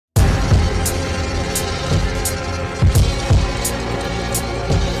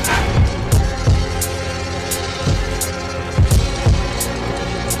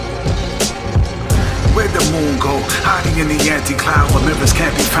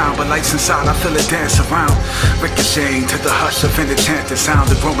sound, but lights inside, I feel it dance around. Ricocheting to the hush of an enchanted sound,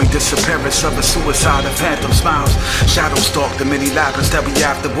 the growing disappearance of a suicide of phantom smiles. Shadows stalk the many labyrinths that we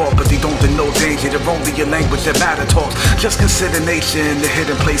have to walk, but they don't denote danger, they're only a language that matter talks. Just consider nature in the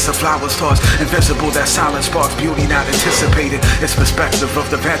hidden place of flowers tossed, invisible that silence sparks beauty not anticipated. It's perspective of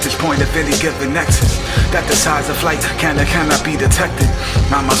the vantage point of any given nexus that decides if light can or cannot be detected.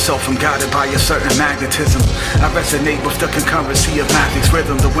 I myself am guided by a certain magnetism. I resonate with the concurrency of Magick's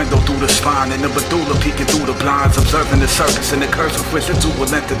rhythm, the window through the spine and the medulla peeking through the blinds, observing the serpents and the curse with which the two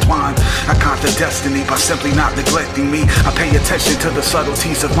will intertwine. I conquer destiny by simply not neglecting me. I pay attention to the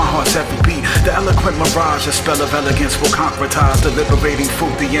subtleties of my heart's every beat. The eloquent mirage, a spell of elegance will concretize the liberating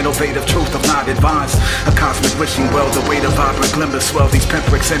fruit, the innovative truth of not advised. A cosmic wishing well, the weight of vibrant glimmers swell. These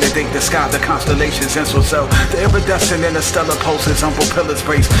pinpricks inundate the sky, the constellations and so cell. The iridescent interstellar pulses, humble pillars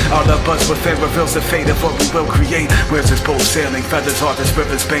brace. All the buzz within reveals the fate of what we will create. Where's this boat sailing? Feathers are this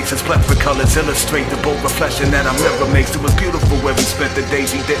river's banks, its plethora colors illustrate the bold reflection that our mirror makes. It was beautiful where we spent the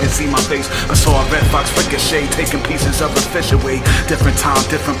days. He didn't see my face, but saw a red fox ricochet, taking pieces of the fish away. Different time,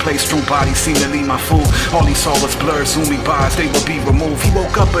 different place, strewn bodies seemed to leave my food. All he saw was blurs zooming by as they would be removed. He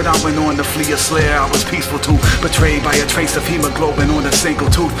woke up but I went on to flee a slayer I was peaceful to, betrayed by a trace of hemoglobin on a single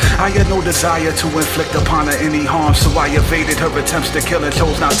tooth. I had no desire to inflict upon her any harm, so I evaded her attempts to kill her,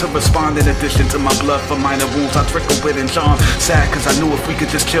 chose not to respond. In addition to my blood for minor wounds, I trickled with and charm. Sad cause I knew if we could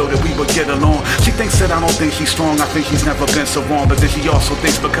just chill that we would get along. She thinks that I don't think she's strong, I think she's never been so wrong. But then she also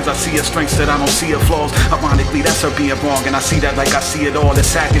thinks because I see her strengths that I don't see her flaws. Ironically, that's her being wrong, and I see that like I see it all.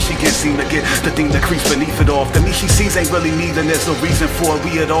 It's sad cause she can't seem to get the thing that creeps beneath it all. The me she sees ain't really me, then there's no reason for it.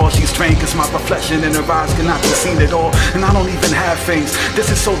 We at all, she's trained cause my reflection in her eyes cannot be seen at all. And I don't even have things.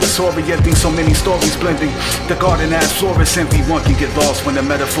 This is so disorienting, so many stories blending. The garden as florists empty, one can get lost when the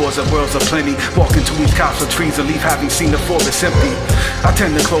metaphors of worlds are plenty. Walk into each copse of trees and leave having seen the forest empty. I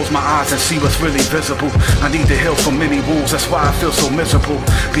tend to close my eyes and see what's really visible. I need to heal from many wounds, that's why I feel so miserable.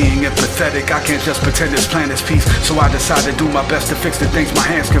 Being empathetic, I can't just pretend this planet's peace. So I decide to do my best to fix the things my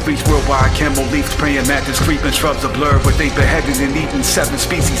hands can reach. Worldwide camel leaves, praying mantis, creeping shrubs are blurred, but they beheaded and eaten 7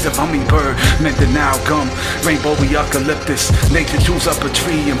 species of hummingbird. Mindanao gum, rainbow eucalyptus. Nature chews up a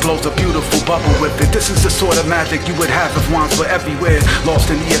tree and blows a beautiful bubble with it. This is the sort of magic you would have if wands were everywhere. Lost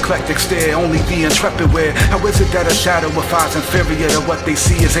in the eclectic stare, only the intrepid wear. How is it that a shadow with eyes inferior to what they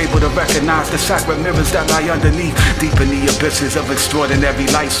see is able to recognize the sacred mirrors that lie underneath? Deep in the abysses of extraordinary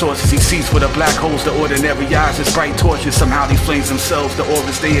light sources, he sees with the black holes the ordinary eyes as bright torches. Somehow these flames themselves, the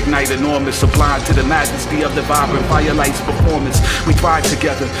auras they ignite enormous, sublime to the majesty of the vibrant firelight's performance. We thrive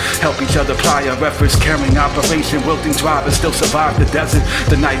together, help each other ply our efforts, carrying operation, wilting drivers still survive the desert.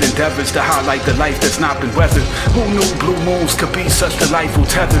 The night endeavors to highlight the life that's not been weathered. Who knew blue moons could be such delightful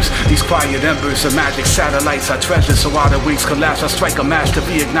tethers? These quiet embers of magic satellites I treasure, so while the wings collapse I strike a match to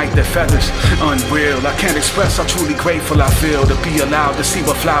reignite their feathers. Unreal, I can't express how truly grateful I feel to be allowed to see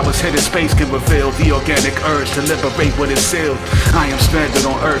what flowers hidden space can reveal. The organic urge to liberate what is sealed. I am stranded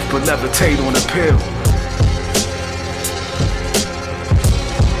on earth but levitate on a pill.